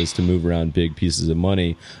harder it is to move around big pieces of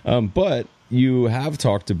money. But you have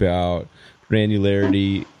talked about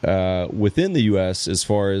granularity within the U.S. as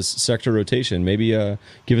far as sector rotation. Maybe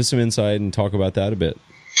give us some insight and talk about that a bit.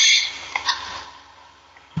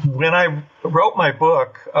 When I wrote my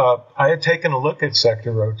book, I had taken a look at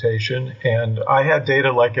sector rotation, and I had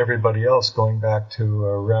data like everybody else going back to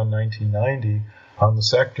around 1990 on the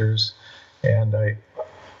sectors, and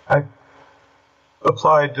I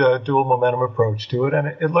applied a dual momentum approach to it, and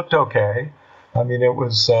it looked okay. It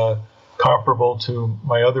was comparable to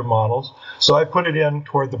my other models, so I put it in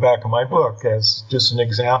toward the back of my book as just an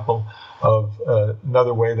example of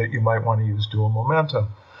another way that you might want to use dual momentum.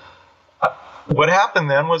 What happened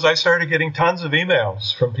then was I started getting tons of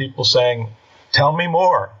emails from people saying, tell me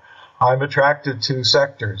more. I'm attracted to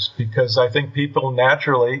sectors because I think people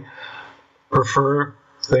naturally prefer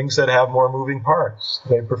things that have more moving parts.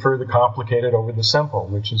 They prefer the complicated over the simple,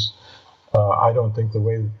 which is, I don't think the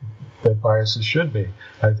way that biases should be.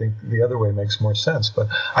 I think the other way makes more sense. But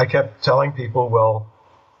I kept telling people, well,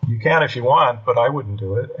 you can if you want, but I wouldn't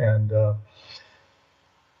do it. And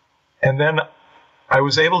then I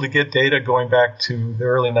was able to get data going back to the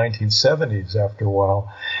early 1970s after a while,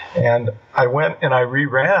 and I went and I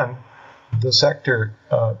reran the sector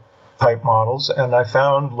type models, and I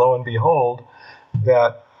found, lo and behold,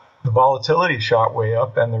 that the volatility shot way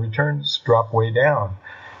up and the returns dropped way down.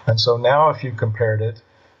 And so now if you compared it,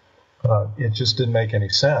 it just didn't make any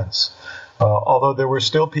sense. Although there were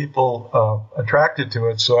still people attracted to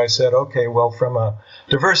it, so I said, okay, well, from a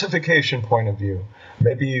diversification point of view,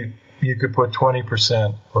 maybe you could put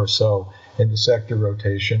 20% or so into sector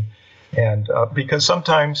rotation. And because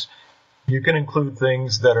sometimes you can include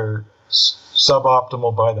things that are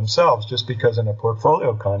suboptimal by themselves, just because in a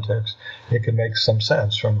portfolio context, it can make some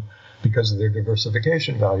sense because of their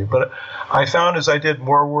diversification value. But I found as I did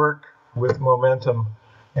more work with momentum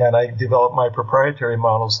and I developed my proprietary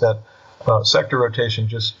models that sector rotation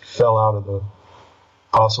just fell out of the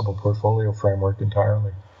possible portfolio framework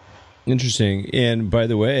entirely. Interesting. And by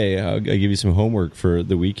the way, I'll give you some homework for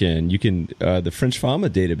the weekend. You can the French Fama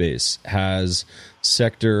database has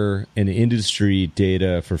sector and industry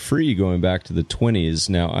data for free going back to the 20s.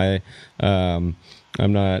 Now,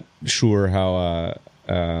 I'm not sure how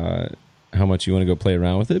much you want to go play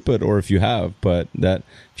around with it, or if you have, but that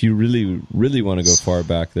if you really want to go far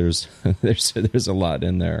back, there's a lot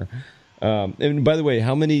in there. And by the way,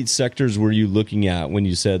 how many sectors were you looking at when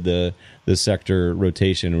you said the sector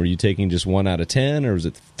rotation? Were you taking just 1 out of 10, or was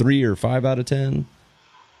it 3 or 5 out of 10?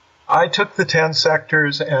 I took the 10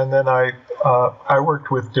 sectors, and then I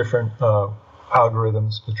worked with different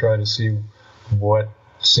algorithms to try to see what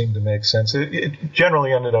seemed to make sense. It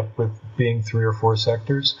generally ended up with being 3 or 4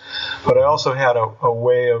 sectors, but I also had a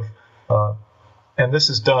way of, and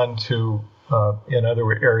this is done in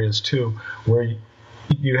other areas too, where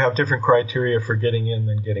you have different criteria for getting in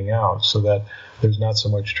than getting out, so that there's not so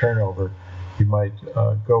much turnover. You might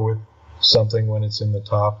go with something when it's in the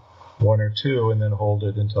top 1 or 2 and then hold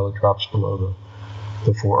it until it drops below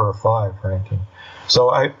the 4 or 5 ranking. So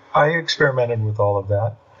I experimented with all of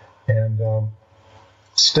that. And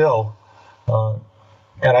still,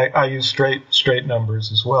 and I use straight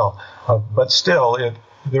numbers as well. But still,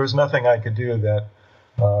 there was nothing I could do that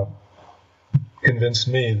convinced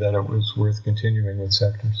me that it was worth continuing with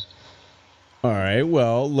sectors. All right.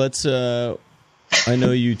 Well, let's. I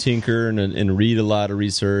know you tinker and read a lot of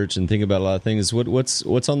research and think about a lot of things.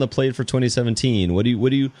 What's on the plate for 2017?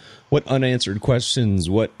 What unanswered questions?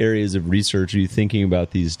 What areas of research are you thinking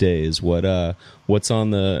about these days? What's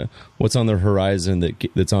on the horizon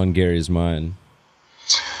that's on Gary's mind?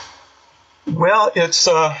 Well, it's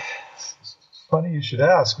funny you should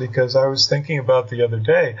ask, because I was thinking about the other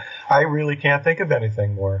day. I really can't think of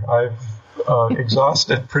anything more. I've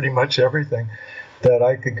exhausted pretty much everything that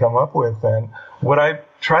I could come up with. And what I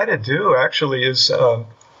try to do actually is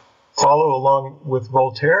follow along with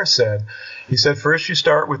Voltaire said. He said, first you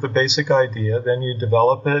start with a basic idea, then you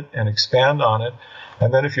develop it and expand on it.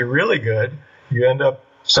 And then if you're really good, you end up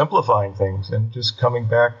simplifying things and just coming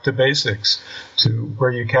back to basics, to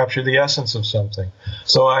where you capture the essence of something.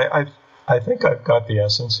 So I think I've got the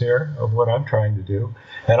essence here of what I'm trying to do,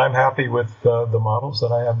 and I'm happy with the models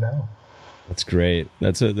that I have now. That's great.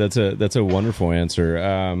 That's a wonderful answer.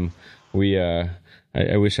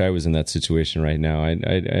 I wish I was in that situation right now. I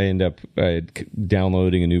end up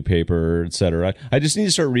downloading a new paper, etc. I just need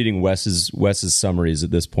to start reading Wes's summaries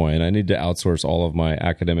at this point. I need to outsource all of my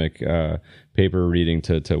academic paper reading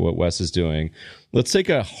to what Wes is doing. Let's take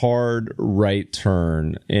a hard right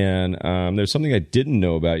turn, and there's something I didn't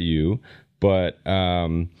know about you, but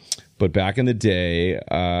back in the day,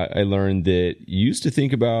 I learned that you used to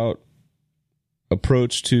think about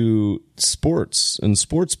approach to sports and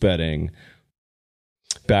sports betting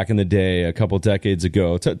back in the day, a couple decades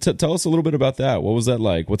ago. Tell us a little bit about that. What was that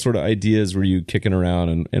like? What sort of ideas were you kicking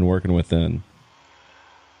around and working with then?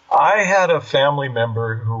 I had a family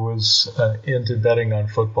member who was into betting on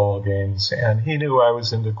football games, and he knew I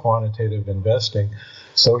was into quantitative investing.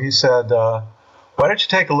 So he said, why don't you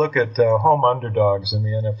take a look at home underdogs in the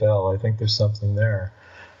NFL? I think there's something there.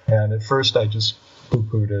 And at first I just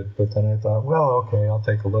poo-pooed it, but then I thought, well, okay, I'll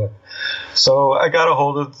take a look. So I got a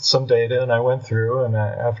hold of some data, and I went through, and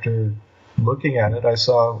after looking at it, I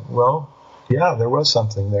saw, well, yeah, there was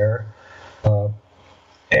something there.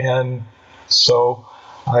 And so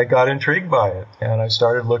I got intrigued by it, and I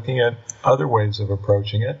started looking at other ways of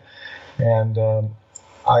approaching it. And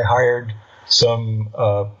I hired some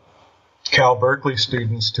Cal Berkeley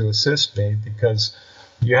students to assist me, because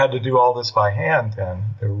you had to do all this by hand then.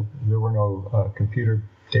 There were no computer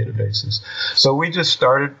databases. So we just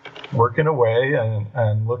started working away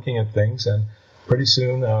and looking at things, and pretty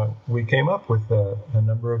soon we came up with a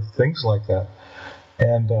number of things like that.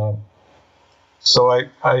 And so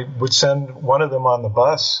I would send one of them on the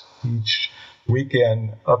bus each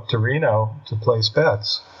weekend up to Reno to place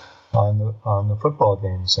bets on the football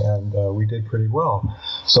games, and we did pretty well.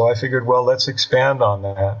 So I figured, well, let's expand on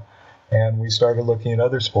that. And we started looking at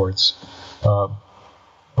other sports,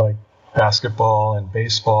 like basketball and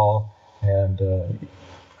baseball and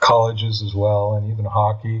colleges as well, and even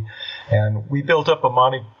hockey. And we built up a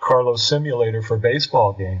Monte Carlo simulator for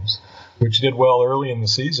baseball games, which did well early in the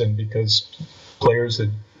season because players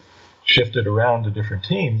had shifted around to different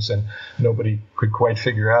teams, and nobody could quite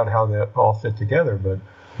figure out how that all fit together, but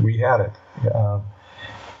we had it.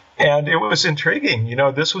 And it was intriguing. You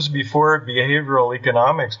know, this was before behavioral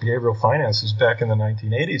economics, behavioral finances back in the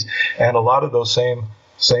 1980s. And a lot of those same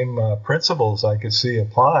principles I could see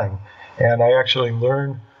applying. And I actually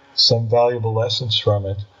learned some valuable lessons from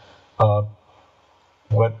it,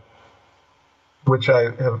 which I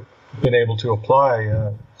have been able to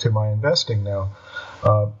apply to my investing now.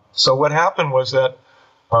 So what happened was that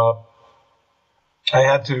I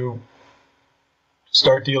had to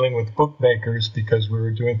start dealing with bookmakers because we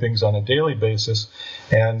were doing things on a daily basis,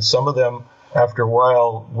 and some of them, after a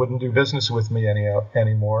while, wouldn't do business with me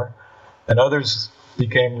anymore, and others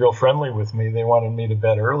became real friendly with me. They wanted me to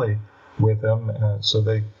bet early with them so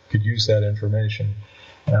they could use that information.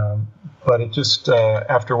 But it just,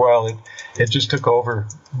 after a while, it just took over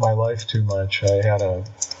my life too much. I had a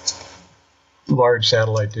large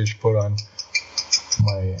satellite dish put on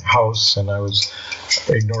my house, and I was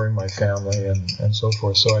ignoring my family and so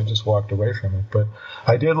forth, so I just walked away from it. But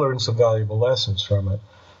I did learn some valuable lessons from it.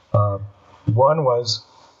 One was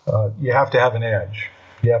you have to have an edge.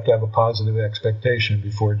 You have to have a positive expectation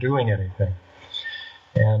before doing anything.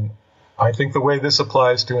 And I think the way this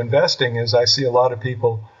applies to investing is I see a lot of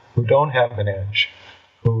people who don't have an edge,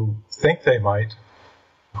 who think they might,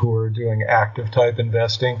 who are doing active type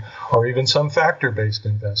investing or even some factor-based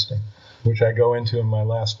investing, which I go into in my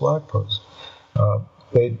last blog post.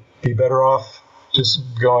 They'd be better off just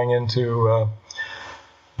going into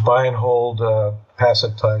buy and hold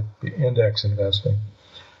passive type index investing.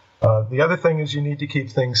 The other thing is you need to keep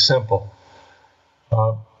things simple.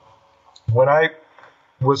 When I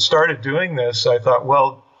started doing this, I thought,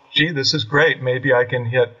 well, gee, this is great. Maybe I can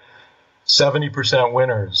hit 70%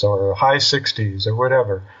 winners or high 60s or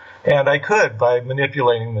whatever. And I could, by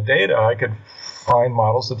manipulating the data, I could find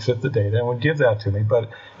models that fit the data and would give that to me, but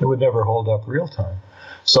it would never hold up real time.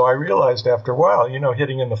 So I realized after a while,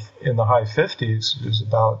 hitting in the high 50s is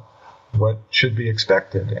about what should be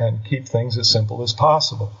expected, and keep things as simple as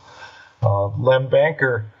possible. Lem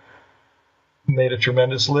Banker made a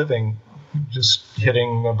tremendous living just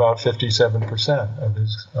hitting about 57%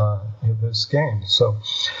 of his gains. So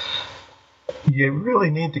you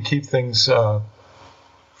really need to keep things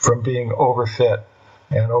from being overfit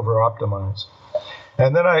and over-optimized.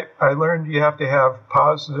 And then I learned you have to have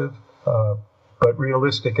positive but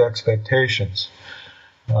realistic expectations,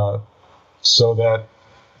 so that,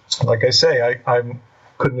 like I say, I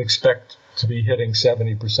couldn't expect to be hitting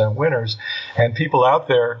 70% winners, and people out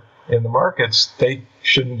there in the markets, they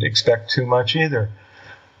shouldn't expect too much either.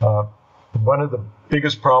 One of the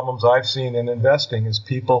biggest problems I've seen in investing is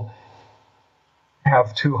people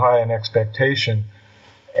have too high an expectation,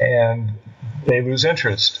 and they lose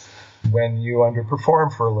interest when you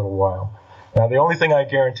underperform for a little while. Now, the only thing I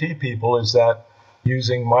guarantee people is that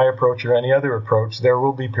using my approach or any other approach, there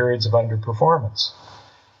will be periods of underperformance.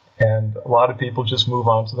 And a lot of people just move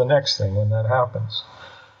on to the next thing when that happens.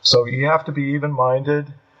 So you have to be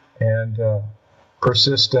even-minded and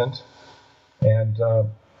persistent, and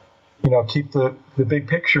keep the big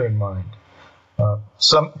picture in mind.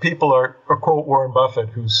 Some people are quote Warren Buffett,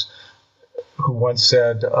 who once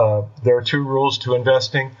said, there are two rules to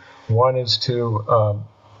investing. One is to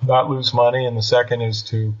not lose money, and the second is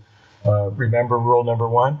to remember rule number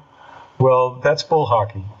one. Well, that's bull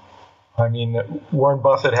hockey. I mean, Warren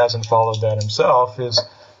Buffett hasn't followed that himself. His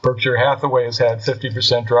Berkshire Hathaway has had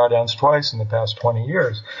 50% drawdowns twice in the past 20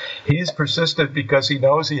 years. He's persistent because he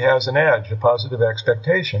knows he has an edge, a positive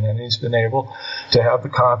expectation, and he's been able to have the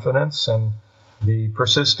confidence and the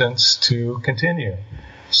persistence to continue.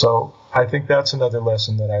 So I think that's another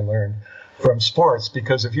lesson that I learned from sports,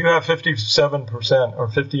 because if you have 57% or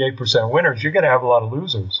 58% winners, you're going to have a lot of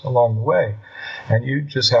losers along the way, and you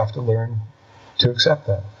just have to learn to accept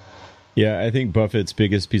that. Yeah, I think Buffett's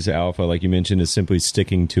biggest piece of alpha, like you mentioned, is simply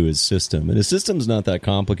sticking to his system. And his system's not that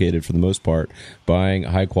complicated for the most part, buying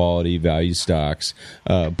high-quality value stocks,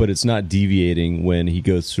 but it's not deviating when he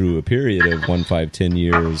goes through a period of 1, 5, 10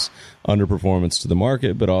 years underperformance to the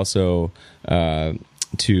market, but also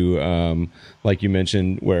to, like you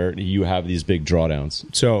mentioned, where you have these big drawdowns.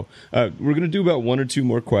 So we're going to do about one or two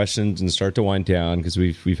more questions and start to wind down, because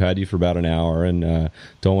we've had you for about an hour and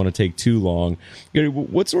don't want to take too long.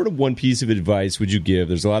 What sort of one piece of advice would you give?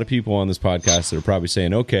 There's a lot of people on this podcast that are probably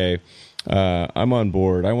saying, okay, I'm on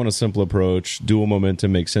board. I want a simple approach. Dual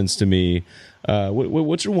momentum makes sense to me.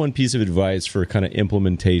 What's your one piece of advice for kind of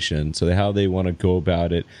implementation? So how they want to go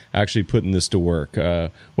about it, actually putting this to work,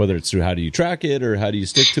 whether it's through how do you track it or how do you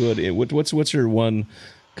stick to it? What's your one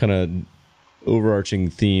kind of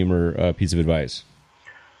overarching theme or piece of advice?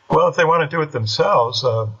 Well, if they want to do it themselves,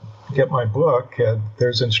 get my book.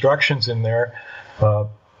 There's instructions in there.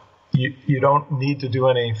 You don't need to do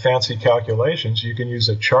any fancy calculations. You can use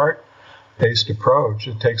a chart-based approach.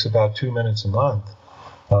 It takes about 2 minutes a month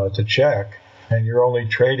to check. And you're only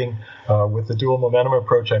trading with the dual momentum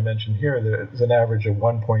approach I mentioned here. There's an average of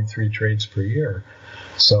 1.3 trades per year.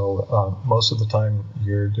 So most of the time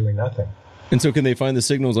you're doing nothing. And so can they find the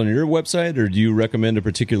signals on your website, or do you recommend a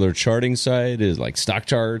particular charting site? Is like stock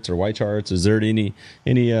charts or Y charts? Is there any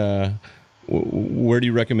where do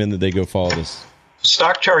you recommend that they go follow this?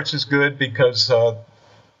 Stock charts is good because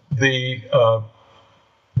they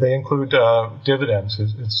include dividends.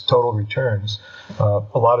 It's total returns. A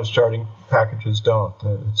lot of charting packages don't.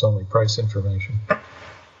 It's only price information.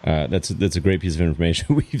 That's a great piece of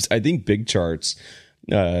information. I think Big Charts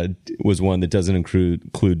was one that doesn't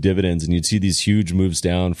include dividends, and you'd see these huge moves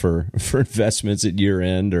down for investments at year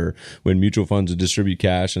end or when mutual funds would distribute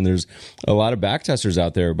cash. And there's a lot of backtesters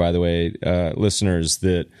out there, by the way, listeners,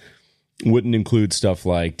 that wouldn't include stuff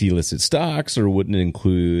like delisted stocks or wouldn't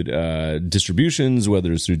include distributions,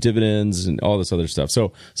 whether it's through dividends and all this other stuff.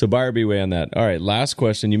 So buyer beware on that. All right, last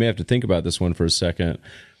question. You may have to think about this one for a second.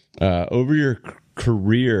 Over your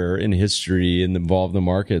career in history and involved in the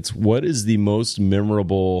markets, what is the most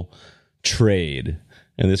memorable trade?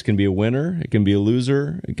 And this can be a winner, it can be a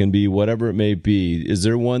loser, it can be whatever it may be. Is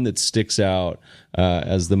there one that sticks out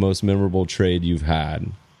as the most memorable trade you've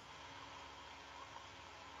had?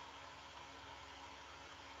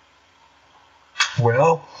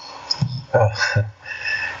 Well,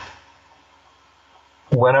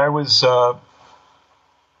 when I was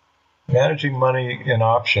managing money in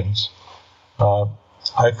options,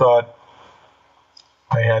 I thought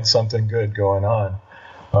I had something good going on.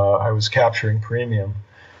 I was capturing premium,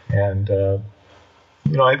 and I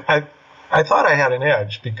thought I had an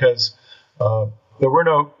edge because there were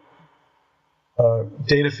no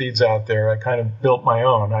data feeds out there. I kind of built my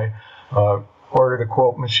own. I ordered a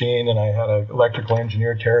quote machine, and I had an electrical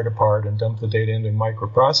engineer tear it apart and dump the data into a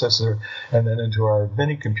microprocessor and then into our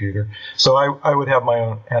mini computer. So I would have my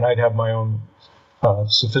own, and I'd have my own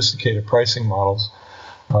sophisticated pricing models,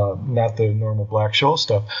 not the normal Black-Scholes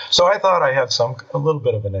stuff. So I thought I had a little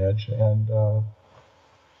bit of an edge, and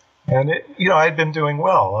it, I'd been doing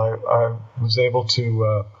well. I was able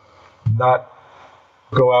to not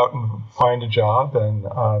go out and find a job and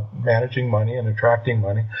managing money and attracting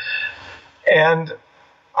money. And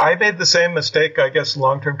I made the same mistake, I guess,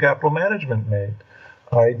 long-term capital management made.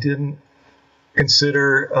 I didn't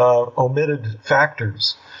consider omitted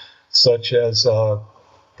factors, such as the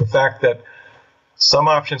fact that some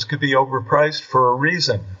options could be overpriced for a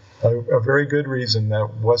reason, a very good reason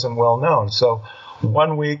that wasn't well known. So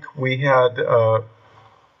one week we had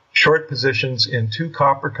short positions in 2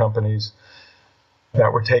 copper companies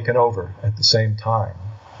that were taken over at the same time,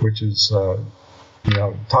 which is,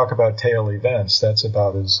 talk about tail events. That's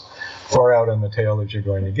about as far out on the tail as you're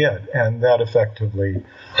going to get. And that effectively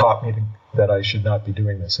taught me that I should not be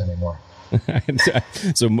doing this anymore.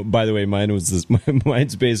 So, by the way,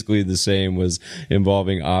 mine's basically the same, was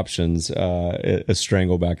involving options, a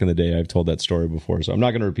strangle back in the day. I've told that story before, so I'm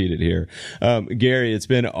not going to repeat it here. Gary, it's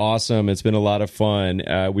been awesome. It's been a lot of fun.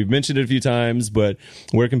 We've mentioned it a few times, but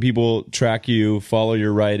where can people track you, follow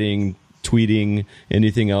your writing, tweeting,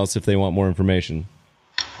 anything else if they want more information?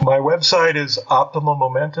 My website is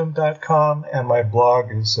optimalmomentum.com, and my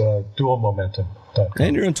blog is dualmomentum.com.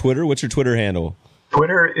 And you're on Twitter. What's your Twitter handle?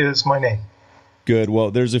 Twitter is my name. Good. Well,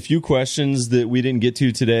 there's a few questions that we didn't get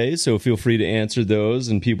to today, so feel free to answer those.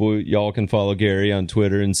 And y'all can follow Gary on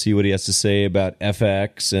Twitter and see what he has to say about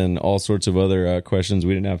FX and all sorts of other questions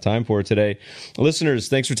we didn't have time for today. Listeners,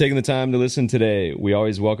 thanks for taking the time to listen today. We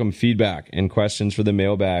always welcome feedback and questions for the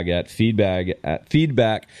mailbag at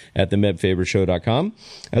feedback@themebfabershow.com.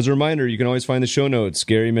 As a reminder, you can always find the show notes.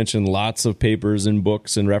 Gary mentioned lots of papers and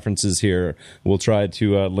books and references here. We'll try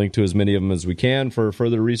to link to as many of them as we can for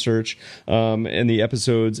further research. And the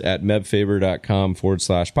episodes at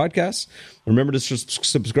mebfaber.com/podcasts. Remember to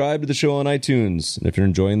subscribe to the show on iTunes. And if you're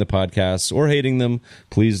enjoying the podcasts or hating them,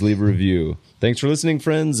 please leave a review. Thanks for listening,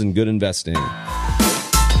 friends, and good investing.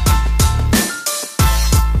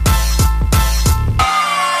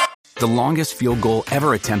 The longest field goal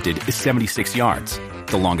ever attempted is 76 yards.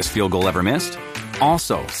 The longest field goal ever missed?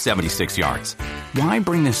 Also 76 yards. Why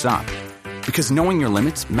bring this up? Because knowing your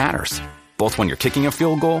limits matters, both when you're kicking a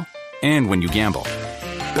field goal and when you gamble.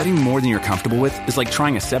 Betting more than you're comfortable with is like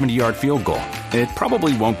trying a 70-yard field goal. It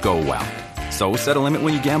probably won't go well. So set a limit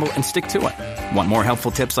when you gamble and stick to it. Want more helpful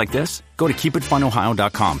tips like this? Go to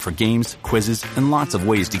keepitfunohio.com for games, quizzes, and lots of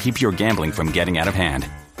ways to keep your gambling from getting out of hand.